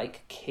go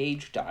like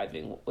cage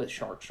diving with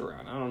sharks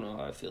around. I don't know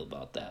how I feel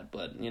about that,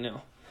 but you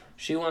know,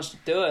 she wants to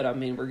do it. I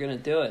mean, we're gonna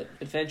do it.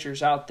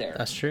 Adventures out there.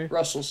 That's true.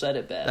 Russell said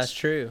it best. That's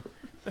true.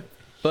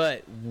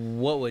 But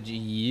what would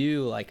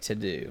you like to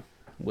do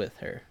with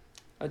her?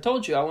 I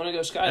told you I want to go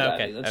skydiving.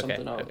 Okay, That's okay,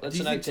 something. okay. That's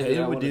Do you an think activity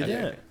Taylor I would want do to do.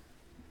 that?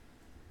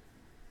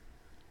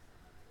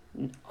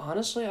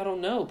 Honestly, I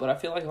don't know, but I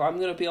feel like if I'm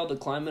gonna be able to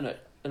climb in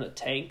a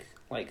tank,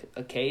 like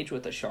a cage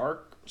with a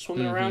shark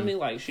swimming Mm-hmm. around me,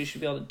 like she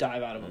should be able to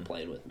dive out of a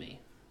plane with me.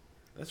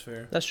 That's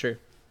fair. That's true.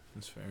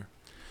 That's fair.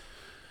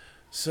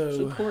 So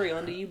So, Corey,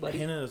 on to you, buddy.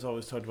 Hannah has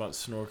always talked about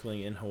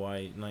snorkeling in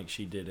Hawaii, and like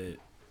she did it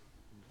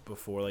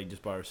before, like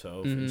just by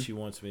herself, Mhm. and she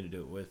wants me to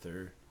do it with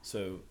her.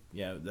 So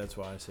yeah, that's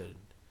why I said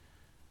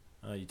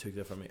you took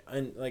that from me.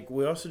 And like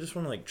we also just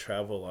want to like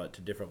travel a lot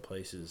to different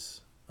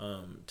places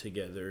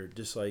together.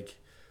 Just like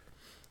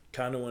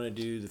kind of want to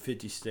do the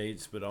 50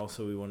 states, but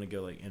also we want to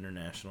go like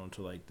international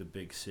to like the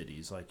big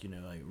cities, like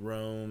like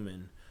Rome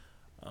and.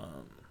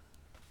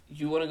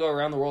 You want to go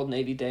around the world in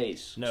 80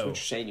 days. No. That's what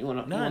you're saying. You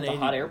want Not the in 80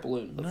 hot air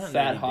balloon, the not in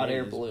fat 80 hot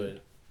air days,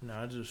 balloon. but no,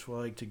 I just would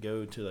like to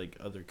go to like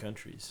other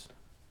countries.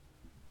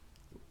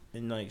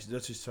 And like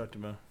that's just talked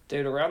about.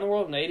 Dude, around the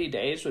world in 80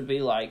 days would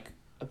be like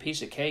a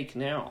piece of cake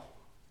now.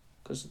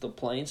 Because of the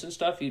planes and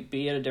stuff, you'd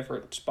be at a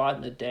different spot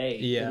in a day.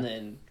 Yeah. And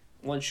then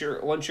once you're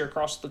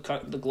across the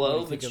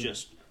globe, think it's I'm-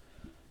 just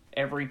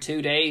every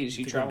 2 days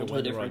you Think travel of to a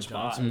Dwayne different The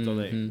spot. Rock Johnson with all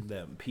Mhm.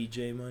 that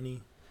PJ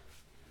money.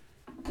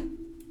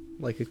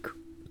 Like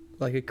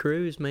a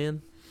cruise,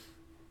 man.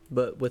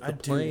 But with I the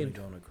do want plane. to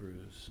go on a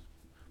cruise,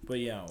 but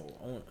yeah,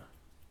 I want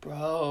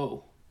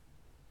Bro,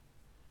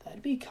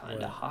 that'd be kind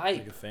what, of hype.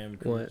 like a fam What?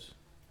 cruise.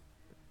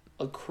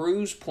 A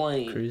cruise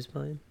plane. Cruise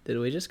plane? Did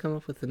we just come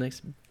up with the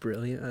next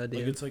brilliant idea?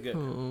 Like it's like a Oh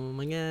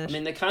my gosh. I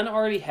mean, they kind of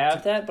already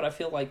have that, but I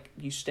feel like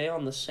you stay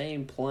on the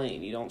same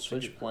plane. You don't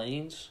switch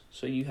planes,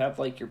 so you have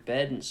like your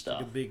bed and like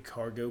stuff. a big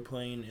cargo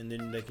plane, and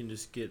then they can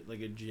just get like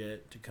a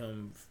jet to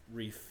come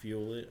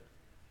refuel it.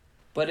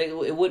 But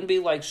it wouldn't be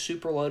like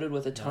super loaded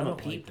with a I ton of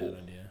don't like people.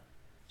 that idea.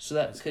 So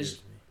that That scares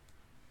because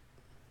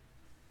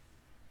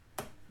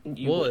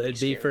me. you well, wouldn't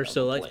it'd be scared for of a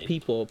select plane.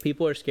 people.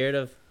 People are scared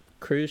of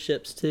cruise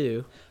ships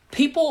too.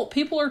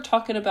 People are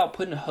talking about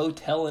putting a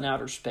hotel in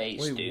outer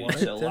space, Wait, dude. what?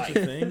 So That's like,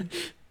 a thing.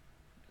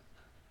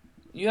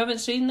 you haven't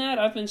seen that?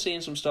 I've been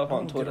seeing some stuff I on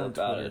don't get Twitter on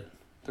about Twitter. it.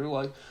 They're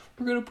like,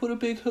 we're gonna put a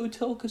big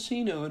hotel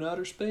casino in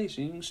outer space,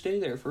 and you can stay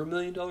there for $1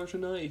 million a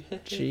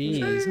night.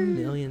 Jeez, a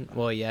million.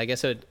 Well, yeah, I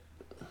guess it would.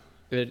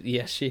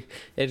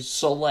 It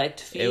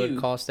Select few. it would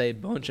cost a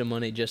bunch of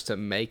money just to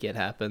make it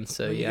happen.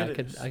 So Well, you yeah,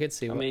 gotta- I could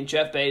see. I mean,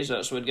 Jeff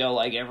Bezos would go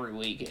like every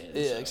weekend.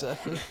 yeah, so.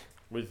 exactly.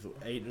 With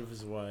 8 of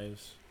his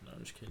wives. No, I'm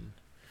just kidding.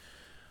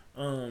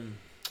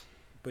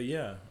 But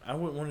yeah, I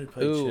wouldn't want to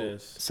play Ooh,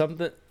 chess.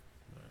 something.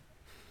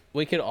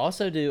 We could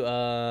also do.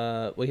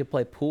 We could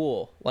play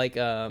pool, like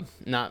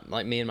not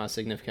like me and my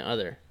significant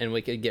other, and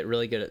we could get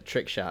really good at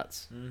trick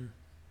shots.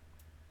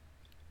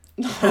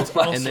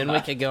 And then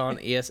we could go on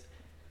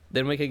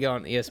Then we could go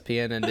on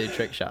ESPN and do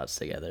trick shots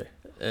together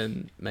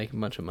and make a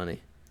bunch of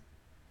money.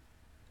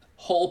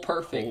 Hole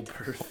perfect. Whole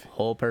perfect.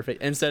 Hole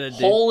perfect instead of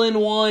dude, Hole in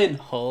one.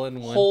 hole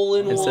in one. Hole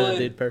in instead one. of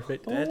dude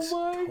perfect. That's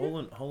my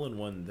hole in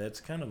one.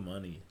 That's kind of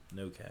money,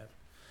 no cap.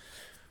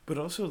 But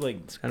also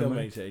like kinda going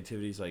money. back to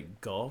activities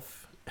like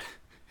golf.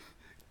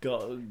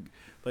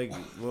 Like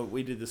what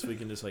we did this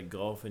weekend is like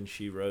golf, and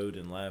she rode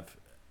and laughed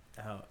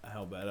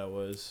how bad I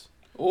was.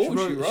 Oh,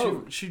 she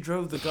rode. She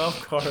drove the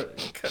golf cart.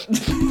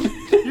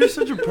 You're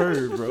such a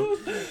perv, bro.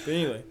 But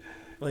anyway,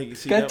 like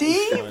see that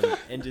was fun,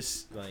 and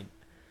just like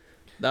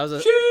That was a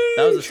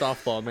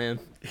softball, man.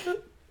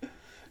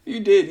 You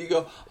did. You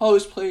go, I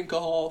was playing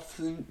golf,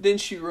 and then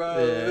she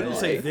rode. Yeah.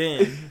 it's like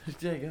then.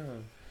 Yeah, go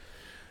on.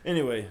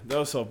 Anyway, that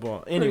was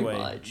softball. Anyway,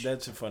 much.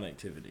 that's a fun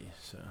activity,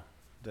 so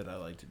that I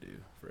like to do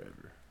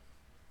forever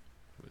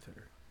with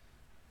her.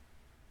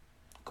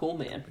 Cool,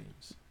 man.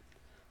 Beans.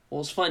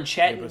 Well, it's fun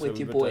chatting Yeah, but with so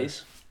you we put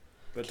boys.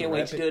 But Can't to wait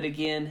wrap to do it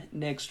again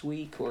next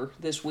week or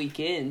this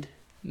weekend.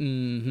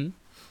 Mm-hmm.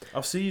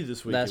 I'll see you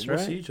this weekend. That's We'll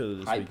right. see each other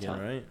this Hype weekend,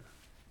 time. right?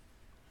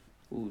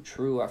 Ooh,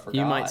 true. I forgot.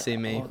 You might see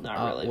me. Well,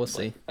 not really. We'll but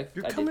see.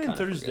 You're I did coming kinda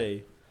Thursday.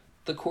 forget.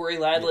 The Corey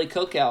Ladley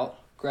Cookout.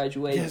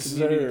 Graduated Yes,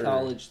 community sir.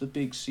 college, the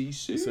big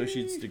CC.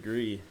 Associate's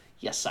degree.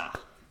 Yes, sir.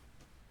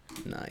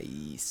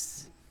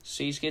 Nice.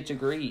 C's get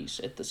degrees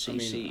at the I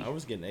CC. mean, I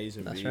was getting A's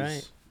and That's B's.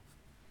 right.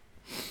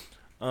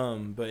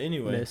 But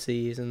anyway, No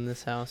C's in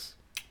this house.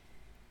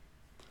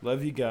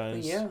 love you But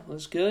guys. yeah, it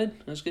was good.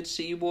 It was good to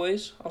see you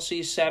boys. I'll see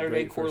you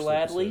Saturday, Great Corey first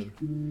Ladley.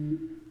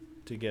 episode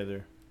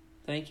together.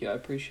 Thank you. I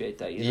appreciate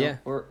that. You know, Yeah.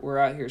 we're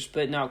out here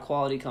spitting out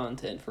quality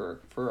content for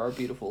our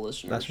beautiful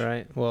listeners. That's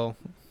right. Well,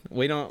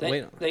 we don't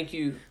Thank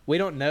you. we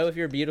don't know if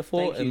you're beautiful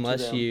Thank you to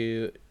unless them.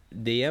 you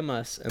DM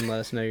us and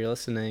let us know you're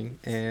listening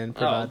and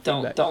provide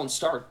Oh, feedback. don't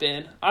start,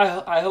 Ben.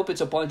 I hope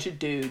it's a bunch of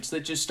dudes that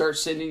just start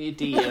sending you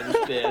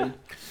DMs, Ben.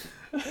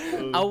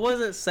 I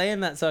wasn't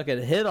saying that so I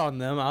could hit on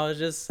them. I was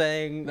just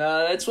saying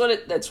No, that's what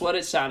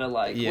it sounded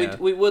like. Yeah.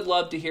 We would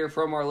love to hear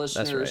from our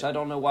listeners. right. I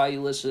don't know why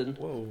you listen,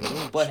 Whoa.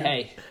 but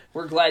hey,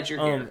 we're glad you're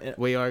here. and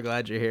we are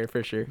glad you're here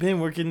for sure. Ben,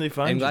 where can they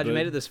find I'm you? glad you bud?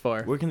 made it this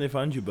far. Where can they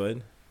find you,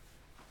 bud?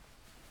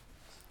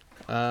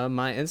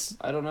 My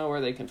I don't know where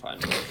they can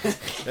find me.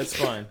 That's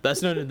fine.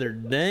 That's none of their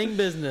dang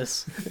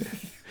business.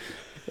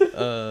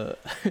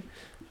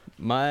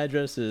 My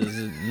address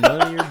is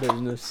none of your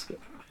business.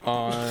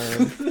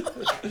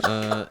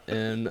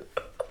 In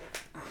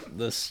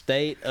the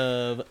state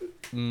of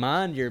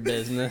mind your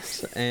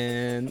business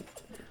and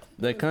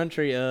the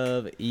country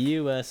of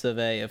US of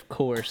A. Of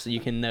course, you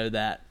can know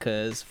that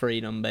because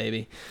freedom,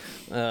 baby.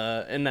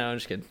 And no, I'm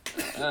just kidding.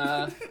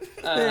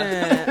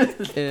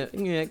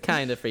 Yeah,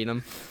 kind of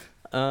freedom.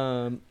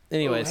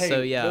 Anyway, Oh, hey,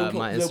 so yeah, no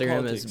my no Instagram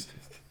politics. is.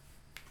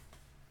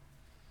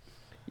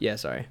 Yeah,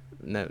 sorry.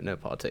 No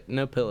politics.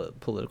 No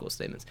political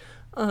statements.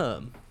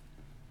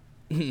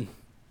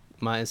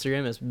 My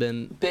Instagram has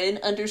been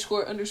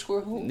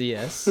Ben__hole.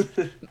 yes.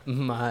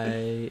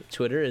 My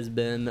Twitter has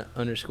been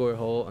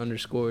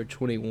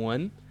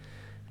 _hole_21,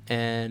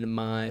 and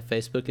my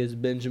Facebook is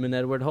Benjamin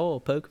Edward Hole.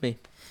 Poke me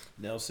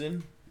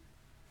Nelson.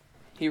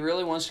 He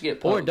really wants to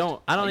get poked. or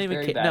don't. I don't like, even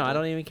very care. No, I badly.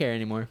 don't even care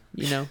anymore.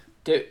 You know.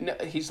 Dude, no,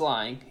 he's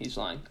lying.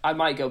 I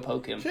might go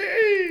poke him.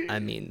 I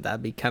mean,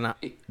 that'd be kind of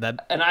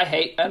that. And I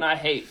hate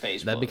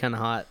Facebook. That'd be kind of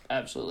hot.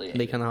 Absolutely. That'd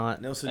be kind of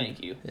hot. Nelson.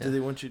 Thank you. Do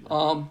they want you?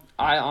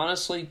 I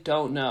honestly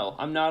don't know.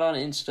 I'm not on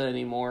Insta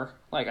anymore.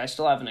 Like, I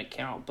still have an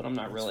account, but I'm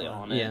not really fine.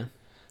 on it. Yeah.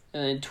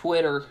 And then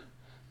Twitter,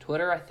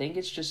 I think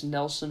it's just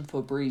Nelson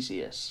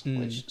Fabricius,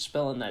 which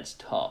spelling that's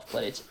tough,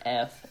 but it's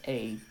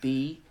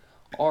FABRICIUS.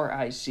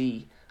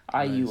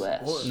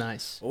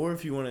 Nice. Or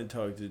if you want to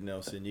talk to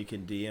Nelson, you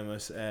can DM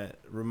us at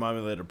Remind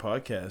Me Later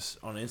Podcast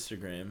on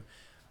Instagram.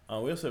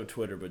 We also have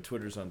Twitter, but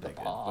Twitter's not that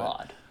good.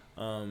 Pod.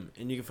 But, and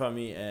you can find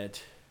me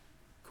at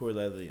Corey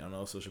Ladley on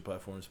all social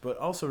platforms. But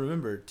also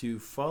remember to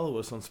follow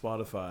us on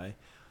Spotify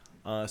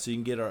so you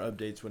can get our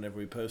updates whenever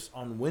we post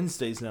on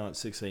Wednesdays now at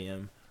 6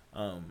 a.m.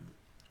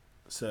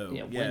 So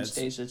Yeah, it's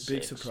Wednesdays at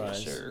big 6,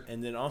 surprise. yes, sir.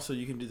 And then also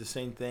you can do the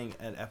same thing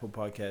at Apple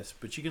Podcasts,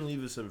 but you can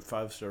leave us a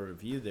 5-star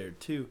review there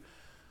too.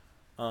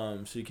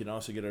 So you can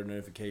also get our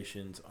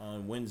notifications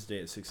on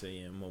Wednesday at 6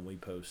 a.m. when we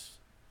post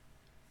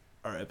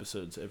our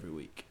episodes every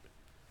week.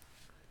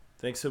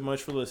 Thanks so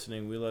much for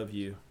listening. We love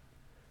you.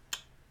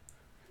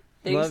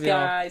 Thanks, Love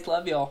y'all. guys.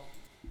 Love y'all.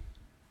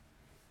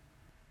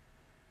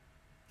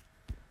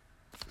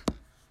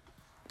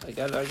 I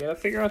gotta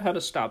figure out how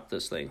to stop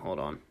this thing. Hold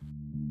on.